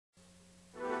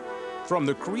From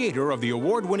the creator of the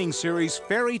award-winning series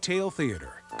Fairy Tale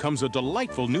Theater comes a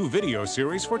delightful new video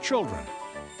series for children.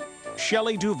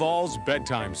 Shelley Duvall's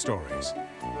Bedtime Stories.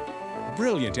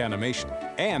 Brilliant animation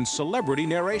and celebrity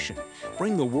narration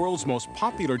bring the world's most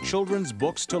popular children's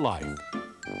books to life.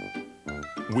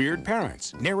 Weird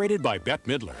Parents, narrated by Bette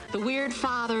Midler. The weird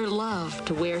father loved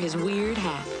to wear his weird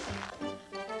hat.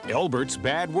 Elbert's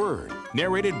Bad Word,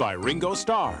 narrated by Ringo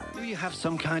Starr. Do you have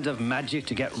some kind of magic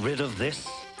to get rid of this?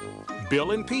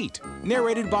 Bill and Pete,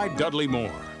 narrated by Dudley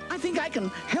Moore. I think I can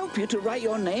help you to write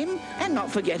your name and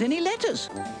not forget any letters.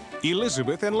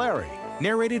 Elizabeth and Larry,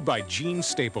 narrated by Gene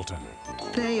Stapleton.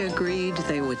 They agreed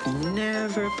they would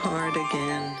never part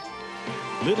again.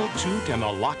 Little Toot and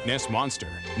the Loch Ness Monster,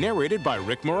 narrated by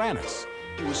Rick Moranis.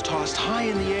 He was tossed high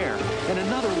in the air, and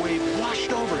another wave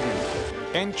washed over him.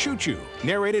 And Choo Choo,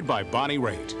 narrated by Bonnie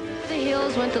Raitt. The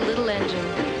hills went the little engine,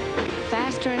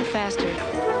 faster and faster.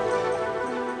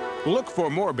 Look for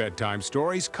more bedtime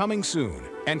stories coming soon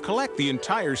and collect the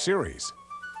entire series.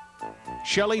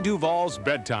 Shelley Duvall's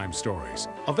Bedtime Stories,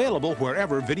 available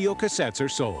wherever video cassettes are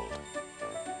sold.